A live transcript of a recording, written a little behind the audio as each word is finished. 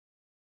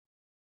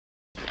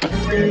Oh,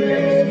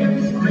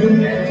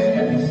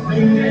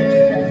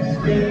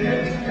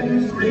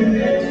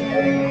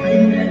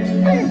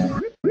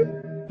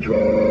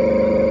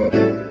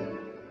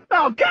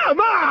 come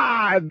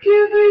on!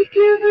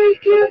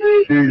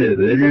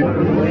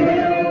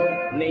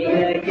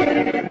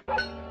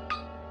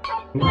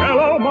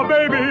 Hello, my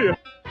baby!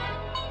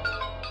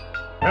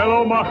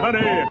 Hello, my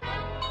honey!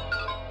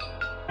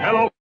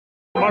 Hello,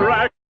 my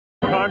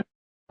ragtime!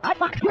 I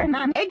fucked your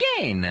mom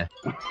again!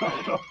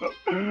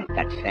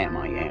 That's Sam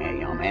I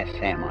am,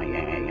 Sam I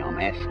am,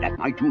 that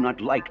I do not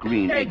like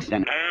green eggs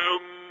and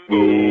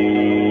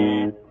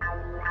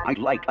I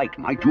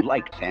do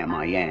like Sam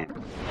I am.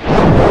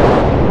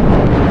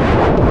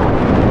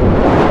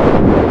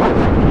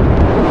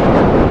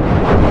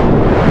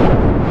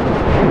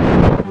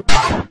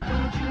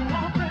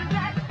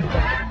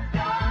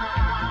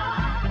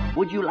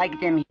 Would you like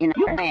them in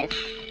your ass?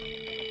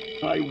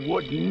 I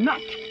would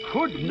not,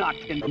 could not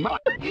in my...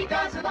 He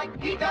doesn't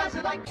like, he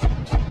doesn't like,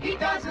 he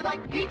doesn't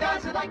like, he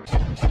doesn't like,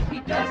 he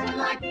doesn't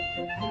like.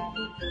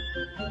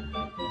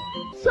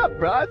 Sup,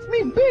 bro? It's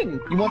me, Bing.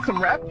 You want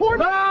some rat porn?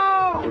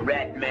 No!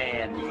 Rat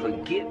man,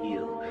 forgive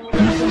you.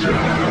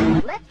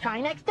 Let's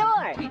try next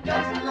door! He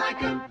doesn't like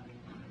him.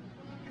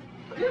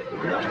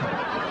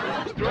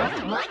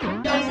 Doesn't like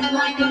him. Doesn't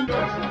like him.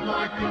 Doesn't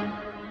like him.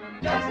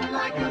 Doesn't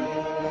like him.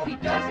 He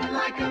doesn't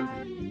like him.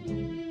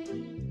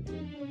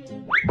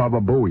 Baba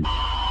Booey.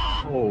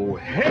 Oh,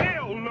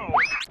 hell no!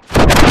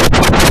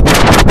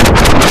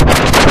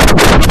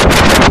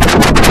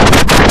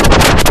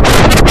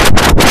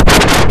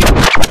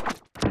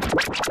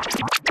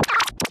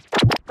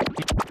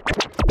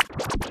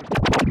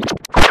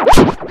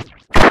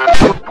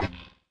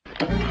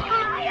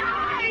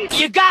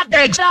 You got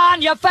eggs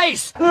on your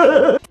face!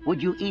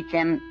 Would you eat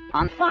them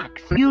on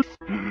Fox News?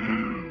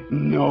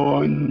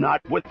 No,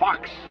 not with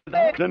Fox.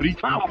 That's the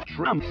top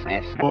Trump's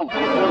asshole.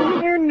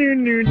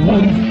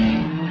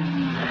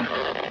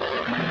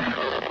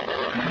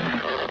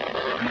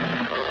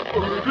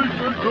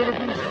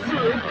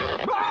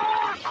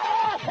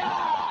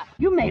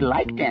 You may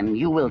like them,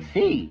 you will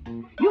see.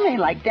 You may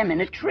like them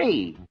in a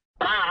tree.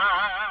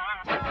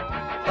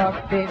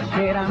 Fuck this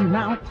shit, I'm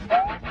out.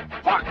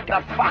 Fuck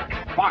the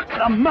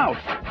mouse.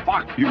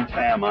 Fuck you,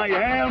 Sam I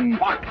am.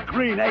 Fuck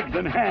green eggs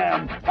and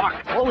ham.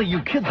 Fuck All of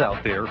you kids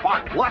out there,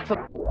 fuck lots of...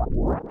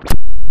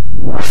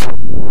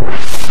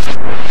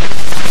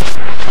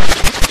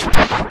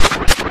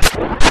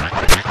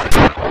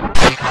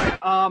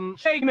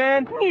 Hey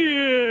man.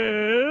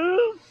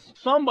 Yes.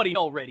 Somebody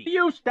already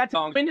used that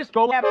song in this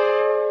go app.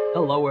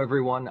 Hello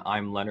everyone,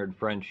 I'm Leonard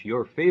French,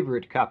 your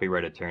favorite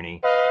copyright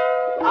attorney.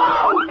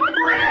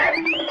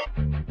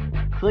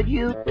 Could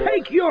you?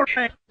 Take your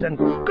hands and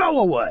go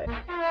away.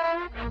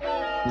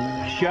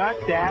 Shut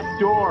that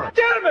door.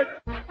 Damn it!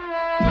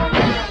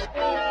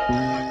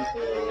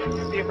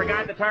 You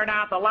forgot to turn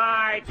out the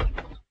lights.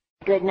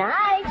 Good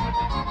night!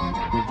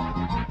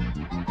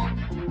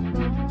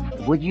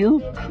 Would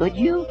you? Could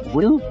you?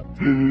 Will?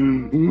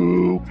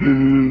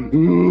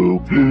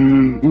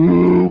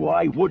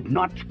 I would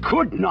not,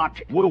 could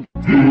not, will.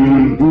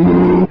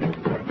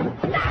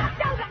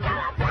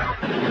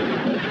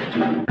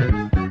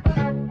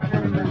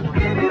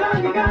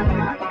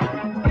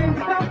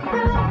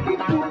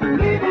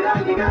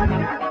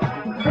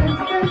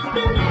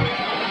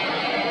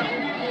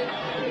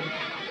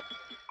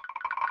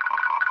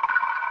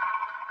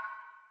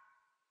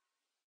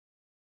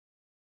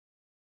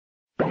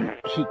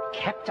 He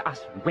kept us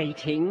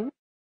waiting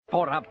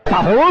for a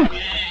Bubble?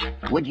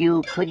 Would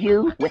you, could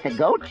you, with a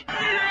goat?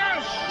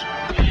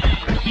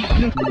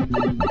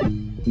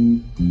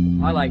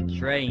 I like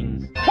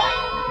trains.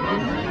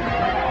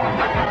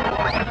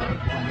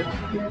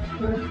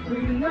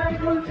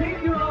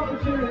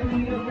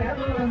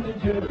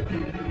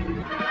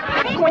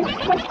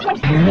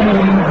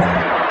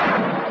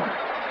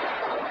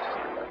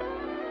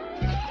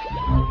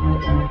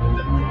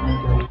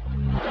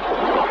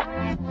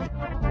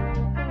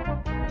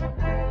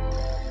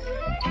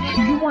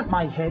 Do you want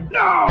my head?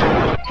 No!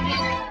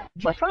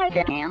 But try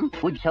the ham,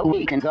 would so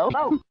we can go.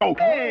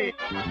 Okay.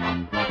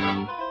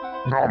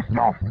 Nom,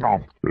 nom,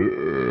 nom.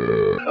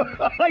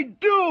 I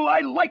do!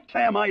 I like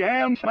Sam I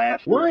am,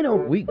 Smash. Why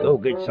don't we go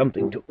get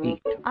something to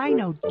eat? I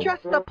know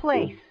just the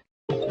place.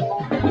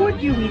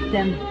 Would you eat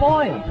them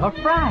boiled or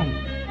fried?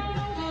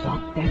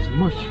 Soft as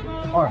mush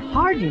or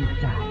hard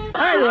inside?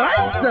 I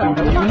like them!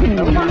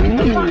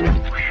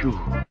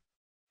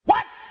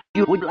 What?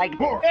 You would like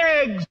more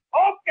Eggs!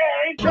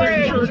 Okay!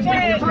 Gross,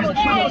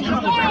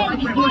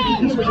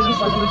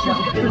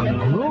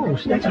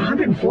 that's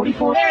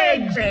 144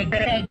 eggs!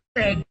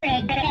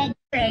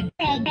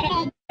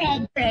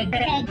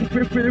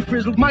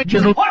 Frizzle my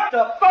chisel. What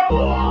the fuck?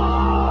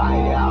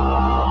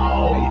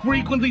 I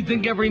frequently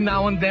think every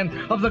now and then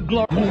of the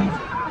glory.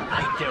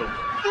 I don't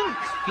think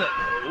so.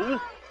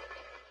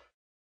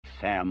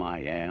 Sam I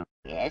am.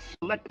 Yes?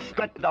 Let's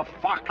get the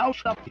fuck out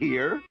of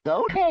here.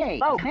 Okay.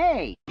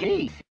 Okay.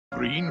 Jeez.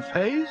 Green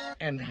face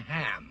and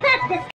ham.